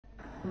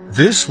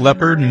This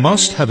leopard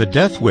must have a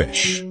death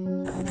wish.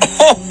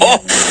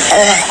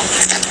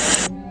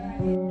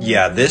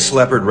 Yeah, this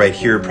leopard right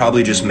here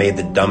probably just made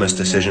the dumbest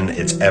decision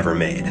it's ever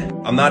made.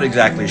 I'm not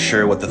exactly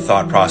sure what the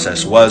thought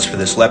process was for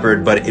this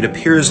leopard, but it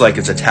appears like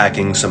it's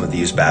attacking some of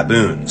these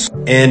baboons.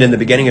 And in the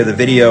beginning of the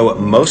video,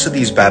 most of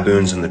these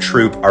baboons in the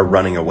troop are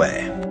running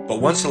away. But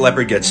once the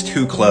leopard gets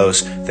too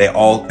close, they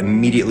all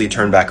immediately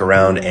turn back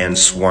around and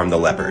swarm the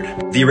leopard.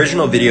 The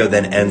original video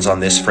then ends on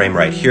this frame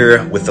right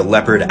here, with the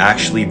leopard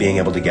actually being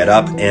able to get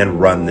up and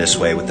run this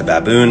way with the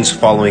baboons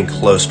following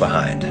close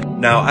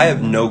behind. Now, I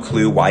have no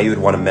clue why you would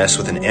want to mess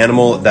with an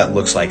animal that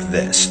looks like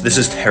this. This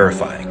is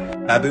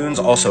terrifying. Baboons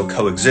also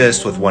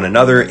coexist with one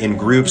another in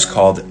groups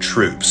called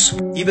troops.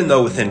 Even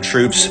though within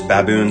troops,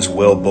 baboons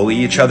will bully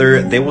each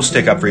other, they will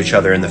stick up for each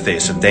other in the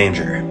face of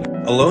danger.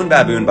 A lone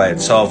baboon by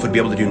itself would be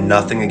able to do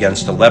nothing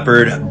against a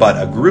leopard,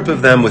 but a group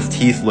of them with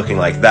teeth looking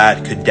like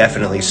that could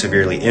definitely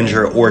severely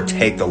injure or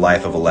take the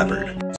life of a leopard.